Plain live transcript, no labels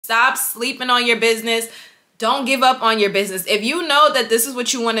Stop sleeping on your business. Don't give up on your business. If you know that this is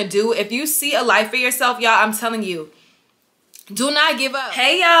what you want to do, if you see a life for yourself, y'all, I'm telling you, do not give up.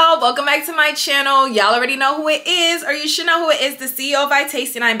 Hey y'all, welcome back to my channel. Y'all already know who it is, or you should know who it is, the CEO of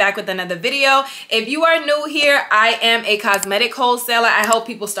iyetasti, and I'm back with another video. If you are new here, I am a cosmetic wholesaler. I help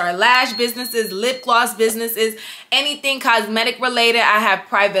people start lash businesses, lip gloss businesses, anything cosmetic related. I have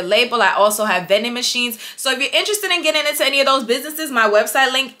private label. I also have vending machines. So if you're interested in getting into any of those businesses, my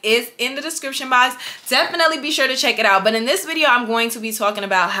website link is in the description box. Definitely be sure to check it out. But in this video, I'm going to be talking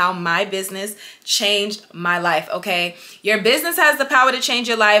about how my business changed my life, okay? Your business has the power to change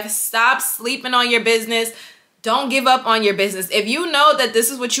your life. Stop sleeping on your business. Don't give up on your business. If you know that this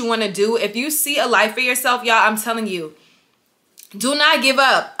is what you want to do, if you see a life for yourself, y'all, I'm telling you, do not give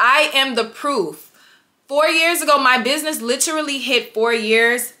up. I am the proof. 4 years ago, my business literally hit 4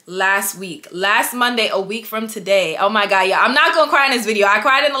 years last week. Last Monday, a week from today. Oh my God, yeah. I'm not going to cry in this video. I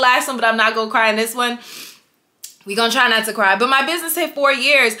cried in the last one, but I'm not going to cry in this one. We're going to try not to cry. But my business hit 4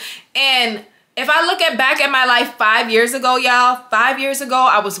 years. And if I look back at my life 5 years ago, y'all, 5 years ago,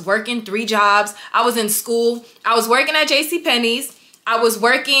 I was working 3 jobs. I was in school. I was working at JCPenney's. I was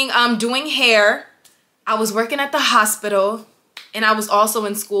working doing hair. I was working at the hospital. And I was also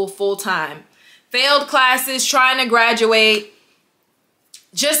in school full time. Failed classes, trying to graduate.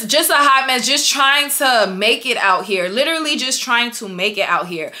 Just a hot mess, just trying to make it out here. Literally just trying to make it out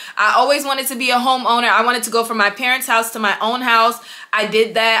here. I always wanted to be a homeowner. I wanted to go from my parents' house to my own house. I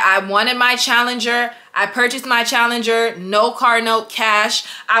did that. I wanted my Challenger. I purchased my Challenger, no car note, cash.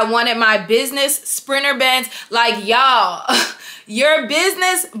 I wanted my business, Sprinter Benz. Like, y'all, your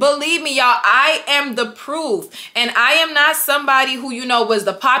business, believe me, y'all, I am the proof. And I am not somebody who, you know, was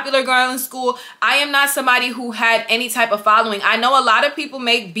the popular girl in school. I am not somebody who had any type of following. I know a lot of people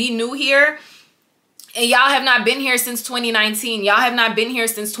may be new here, and y'all have not been here since 2019. Y'all have not been here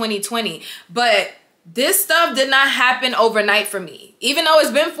since 2020. But this stuff did not happen overnight for me. Even though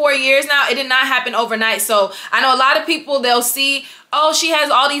it's been 4 years now, it did not happen overnight. So I know a lot of people, they'll see, oh, she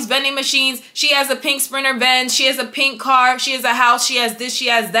has all these vending machines. She has a pink Sprinter Benz. She has a pink car. She has a house. She has this. She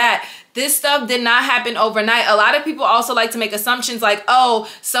has that. This stuff did not happen overnight. A lot of people also like to make assumptions like, oh,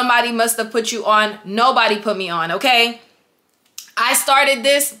 somebody must have put you on. Nobody put me on, okay? I started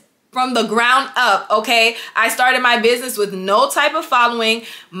this from the ground up, okay? I started my business with no type of following.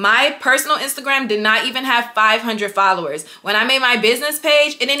 My personal Instagram did not even have 500 followers. When I made my business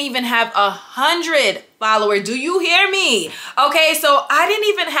page, it didn't even have 100 followers. Do you hear me? Okay, so I didn't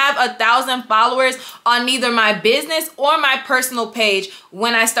even have 1,000 followers on neither my business or my personal page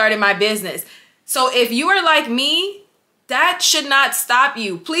when I started my business. So if you are like me, that should not stop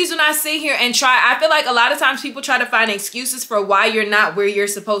you. Please do not sit here and try. I feel like a lot of times people try to find excuses for why you're not where you're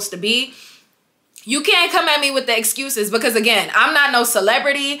supposed to be. You can't come at me with the excuses because, again, I'm not no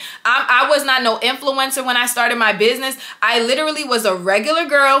celebrity. I was not no influencer when I started my business. I literally was a regular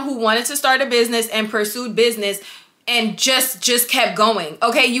girl who wanted to start a business and pursued business and just kept going.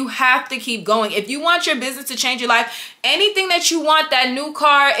 Okay, you have to keep going. If you want your business to change your life, anything that you want, that new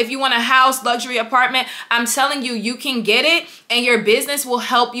car, if you want a house, luxury apartment, I'm telling you, you can get it and your business will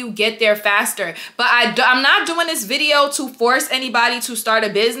help you get there faster. But I'm not doing this video to force anybody to start a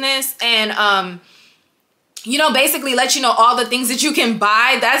business and you know, basically let you know all the things that you can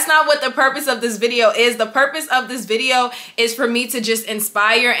buy. That's not what the purpose of this video is. The purpose of this video is for me to just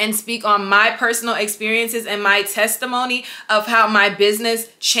inspire and speak on my personal experiences and my testimony of how my business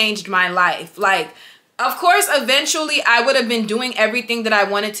changed my life. Like, of course, eventually I would have been doing everything that I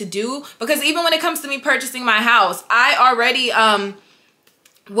wanted to do, because even when it comes to me purchasing my house, I already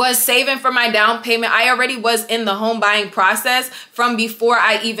was saving for my down payment. I already was in the home buying process from before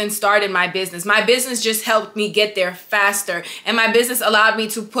I even started my business. My business just helped me get there faster. And my business allowed me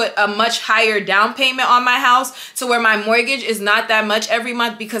to put a much higher down payment on my house to where my mortgage is not that much every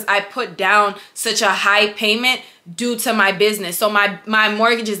month because I put down such a high payment due to my business. So my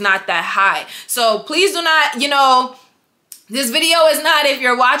mortgage is not that high. So please do not, you know, this video is not, if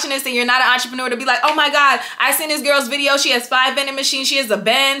you're watching this and you're not an entrepreneur, to be like, oh my God, I seen this girl's video. She has 5 vending machines. She has a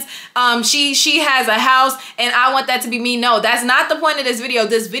Benz. She has a house and I want that to be me. No, that's not the point of this video.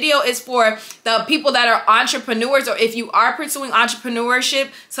 This video is for the people that are entrepreneurs, or if you are pursuing entrepreneurship,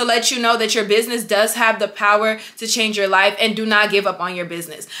 to let you know that your business does have the power to change your life, and do not give up on your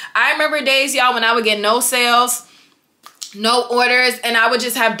business. I remember days, y'all, when I would get no sales, no orders, and I would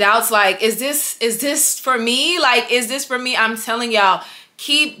just have doubts like, is this for me? Like, is this for me? I'm telling y'all,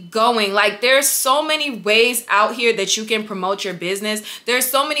 keep going. Like, there's so many ways out here that you can promote your business. There's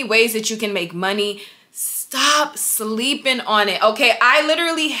so many ways that you can make money. Stop sleeping on it, okay? I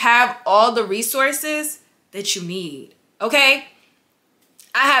literally have all the resources that you need, okay?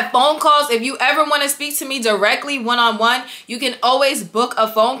 I have phone calls. If you ever want to speak to me directly one-on-one, you can always book a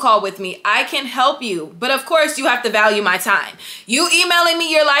phone call with me. I can help you. But of course, you have to value my time. You emailing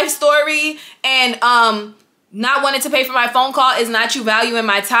me your life story and not wanting to pay for my phone call is not you valuing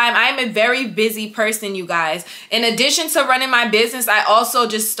my time. I am a very busy person, you guys. In addition to running my business, I also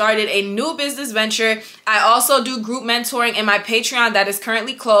just started a new business venture. I also do group mentoring in my Patreon that is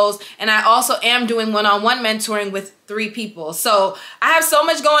currently closed. And I also am doing one-on-one mentoring with 3 people. So I have so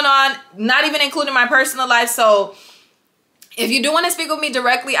much going on, not even including my personal life. So if you do want to speak with me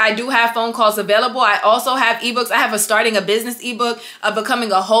directly, I do have phone calls available. I also have ebooks. I have a starting a business ebook of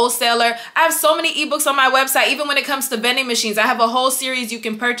becoming a wholesaler. I have so many ebooks on my website. Even when it comes to vending machines, I have a whole series you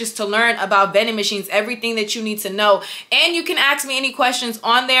can purchase to learn about vending machines, everything that you need to know. And you can ask me any questions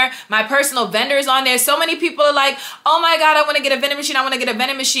on there. My personal vendor is on there. So many people are like, oh my God, I want to get a vending machine. I want to get a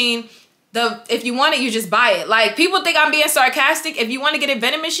vending machine. If you want it, you just buy it. Like, people think I'm being sarcastic. If you want to get a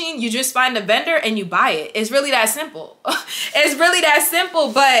vending machine, you just find a vendor and you buy it. It's really that simple. It's really that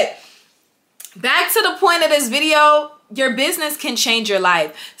simple. But back to the point of this video, your business can change your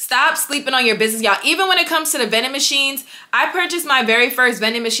life. Stop sleeping on your business, y'all. Even when it comes to the vending machines, I purchased my very first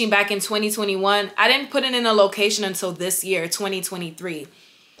vending machine back in 2021. I didn't put it in a location until this year, 2023.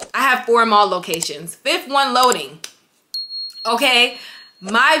 I have 4 mall locations. 5th one loading. Okay?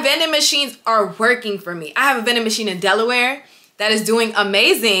 My vending machines are working for me. I have a vending machine in Delaware that is doing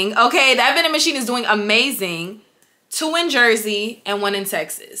amazing. Okay, that vending machine is doing amazing. 2 in Jersey and 1 in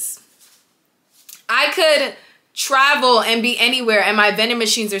Texas. I could travel and be anywhere and my vending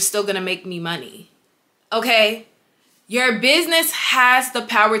machines are still gonna make me money. Okay? Your business has the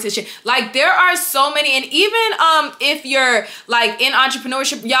power to change. Like, there are so many, and even if you're like in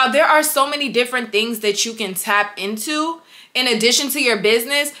entrepreneurship, y'all, there are so many different things that you can tap into in addition to your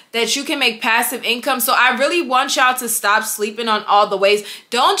business that you can make passive income. So I really want y'all to stop sleeping on all the ways.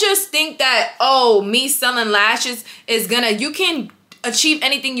 Don't just think that, oh, me selling lashes is you can achieve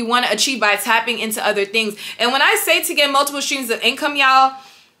anything you want to achieve by tapping into other things. And when I say to get multiple streams of income, y'all,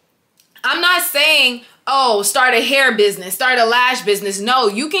 I'm not saying, oh, start a hair business, start a lash business. No,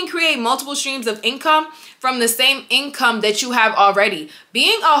 you can create multiple streams of income from the same income that you have already.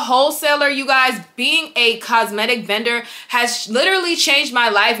 Being a wholesaler, you guys, being a cosmetic vendor has literally changed my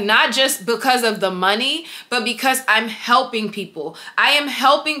life, not just because of the money, but because I'm helping people. I am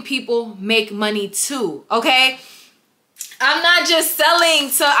helping people make money too, okay? I'm not just selling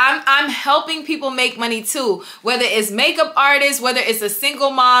I'm helping people make money too. Whether it's makeup artists, whether it's a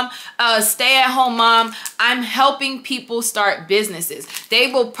single mom, a stay-at-home mom, I'm helping people start businesses.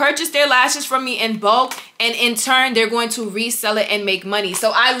 They will purchase their lashes from me in bulk, and in turn, they're going to resell it and make money.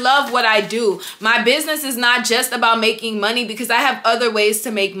 So I love what I do. My business is not just about making money because I have other ways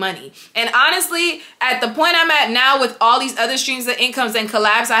to make money. And honestly, at the point I'm at now with all these other streams of incomes and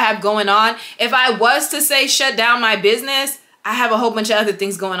collabs I have going on, if I was to say shut down my business, I have a whole bunch of other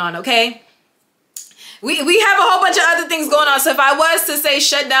things going on, okay? We have a whole bunch of other things going on. So if I was to say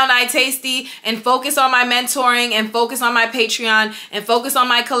shut down iyetasti and focus on my mentoring and focus on my Patreon and focus on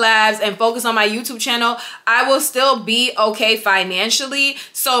my collabs and focus on my YouTube channel, I will still be okay financially.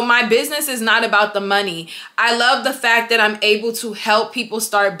 So my business is not about the money. I love the fact that I'm able to help people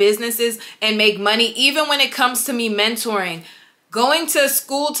start businesses and make money, even when it comes to me mentoring. Going to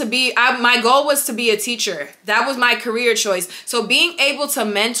school to be, my goal was to be a teacher. That was my career choice. So being able to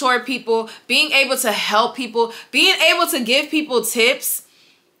mentor people, being able to help people, being able to give people tips,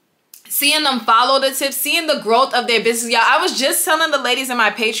 seeing them follow the tips, seeing the growth of their business. Y'all, I was just telling the ladies in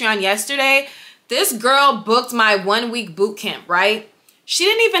my Patreon yesterday, this girl booked my 1-week boot camp, right? She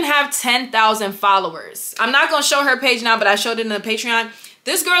didn't even have 10,000 followers. I'm not going to show her page now, but I showed it in the Patreon.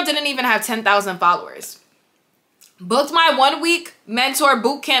 This girl didn't even have 10,000 followers. Booked my 1-week mentor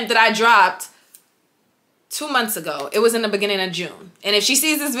boot camp that I dropped 2 months ago. It was in the beginning of June. And if she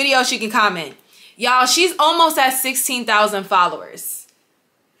sees this video, she can comment. Y'all, she's almost at 16,000 followers.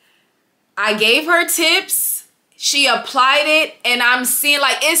 I gave her tips. She applied it. And I'm seeing,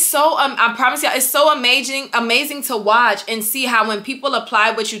 like, it's so, I promise y'all, it's so amazing to watch and see how when people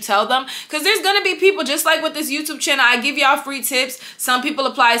apply what you tell them. Because there's going to be people, just like with this YouTube channel, I give y'all free tips. Some people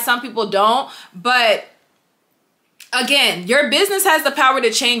apply, some people don't. But again, your business has the power to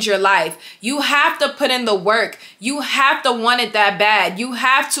change your life. You have to put in the work. You have to want it that bad. You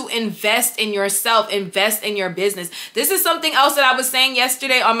have to invest in yourself, invest in your business. This is something else that I was saying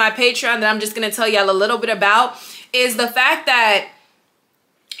yesterday on my Patreon that I'm just going to tell y'all a little bit about, is the fact that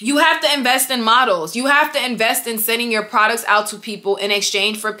you have to invest in models. You have to invest in sending your products out to people in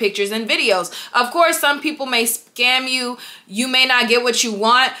exchange for pictures and videos. Of course, some people may scam you. You may not get what you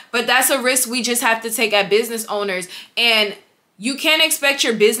want, but that's a risk we just have to take as business owners. And You can't expect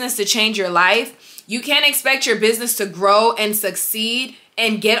your business to change your life. You can't expect your business to grow and succeed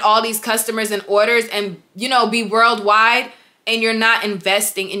and get all these customers and orders and, you know, be worldwide, and you're not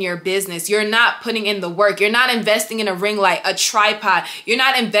investing in your business. You're not putting in the work. You're not investing in a ring light, a tripod. You're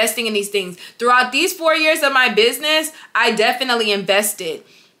not investing in these things. Throughout these 4 years of my business, I definitely invested.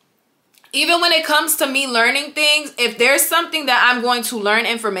 Even when it comes to me learning things, if there's something that I'm going to learn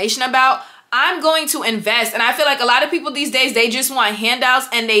information about, I'm going to invest. And I feel like a lot of people these days, they just want handouts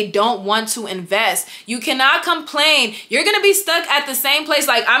and they don't want to invest. You cannot complain. You're going to be stuck at the same place.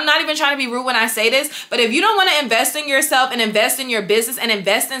 Like, I'm not even trying to be rude when I say this, but if you don't want to invest in yourself and invest in your business and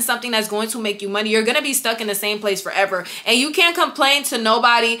invest in something that's going to make you money, you're going to be stuck in the same place forever. And you can't complain to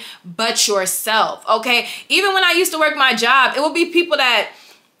nobody but yourself. Okay. Even when I used to work my job, it would be people that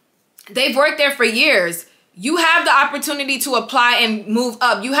they've worked there for years. You have the opportunity to apply and move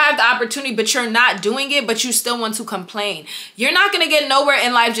up. You have the opportunity, but you're not doing it, but you still want to complain. You're not going to get nowhere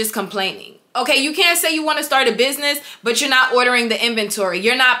in life just complaining. Okay, you can't say you want to start a business, but you're not ordering the inventory.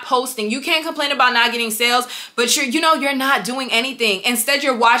 You're not posting. You can't complain about not getting sales, but you're not doing anything. Instead,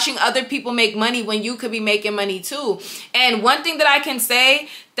 you're watching other people make money when you could be making money too. And one thing that I can say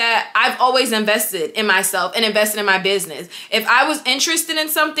that I've always invested in myself and invested in my business. If I was interested in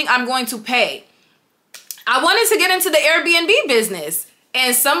something, I'm going to pay. I wanted to get into the Airbnb business,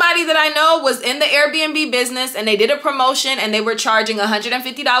 and somebody that I know was in the Airbnb business, and they did a promotion and they were charging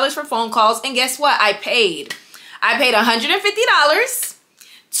 $150 for phone calls. And guess what? I paid $150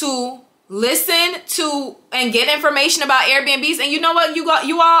 to listen to and get information about Airbnbs. And you know what, you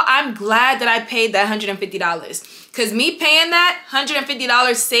all, I'm glad that I paid that $150, because me paying that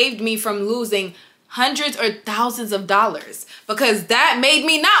 $150 saved me from losing hundreds or thousands of dollars, because that made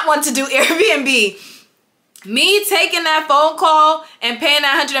me not want to do Airbnb. Me taking that phone call and paying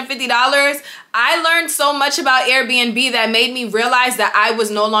that $150, I learned so much about Airbnb that made me realize that I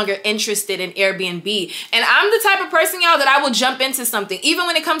was no longer interested in Airbnb. And I'm the type of person, y'all, that I will jump into something. Even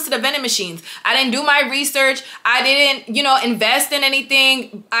when it comes to the vending machines, I didn't do my research. I didn't, invest in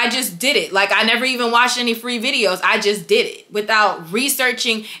anything. I just did it. Like, I never even watched any free videos. I just did it without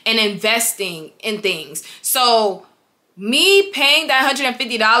researching and investing in things. So me paying that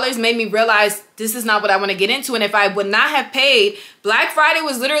 $150 made me realize this is not what I want to get into. And if I would not have paid, Black Friday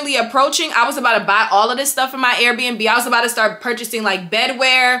was literally approaching. I was about to buy all of this stuff from my Airbnb. I was about to start purchasing like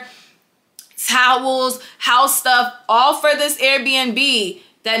bedwear, towels, house stuff, all for this Airbnb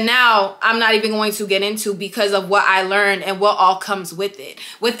that now I'm not even going to get into because of what I learned and what all comes with it.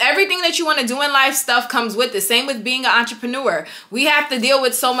 With everything that you want to do in life, stuff comes with it. Same with being an entrepreneur. We have to deal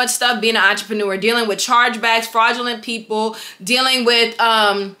with so much stuff being an entrepreneur, dealing with chargebacks, fraudulent people, dealing with,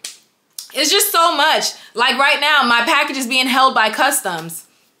 it's just so much. Like right now, my package is being held by customs.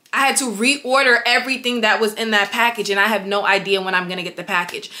 I had to reorder everything that was in that package, and I have no idea when I'm going to get the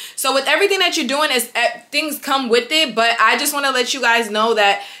package. So with everything that you're doing, things come with it, but I just want to let you guys know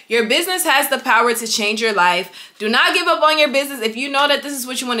that your business has the power to change your life. Do not give up on your business. If you know that this is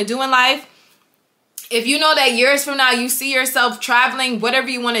what you want to do in life, if you know that years from now you see yourself traveling, whatever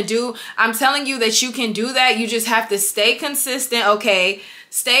you want to do, I'm telling you that you can do that. You just have to stay consistent, okay?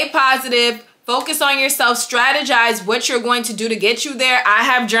 Stay positive. Focus on yourself. Strategize what you're going to do to get you there. I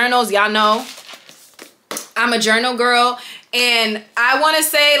have journals. Y'all know I'm a journal girl. And I want to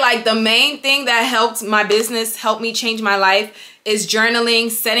say, like, the main thing that helped my business, helped me change my life, is journaling,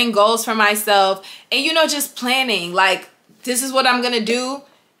 setting goals for myself, and, just planning. Like, this is what I'm going to do,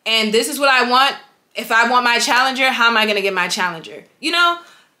 and this is what I want. If I want my challenger, how am I going to get my challenger?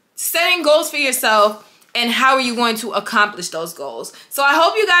 Setting goals for yourself. And how are you going to accomplish those goals? So I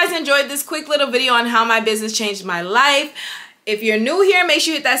hope you guys enjoyed this quick little video on how my business changed my life. If you're new here, make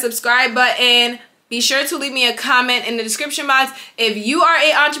sure you hit that subscribe button. Be sure to leave me a comment in the description box. If you are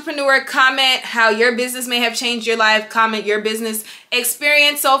an entrepreneur, comment how your business may have changed your life. Comment your business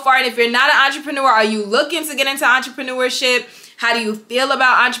experience so far. And if you're not an entrepreneur, are you looking to get into entrepreneurship? How do you feel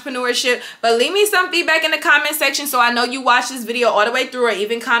about entrepreneurship? But leave me some feedback in the comment section so I know you watched this video all the way through, or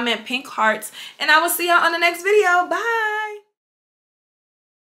even comment pink hearts. And I will see y'all on the next video. Bye.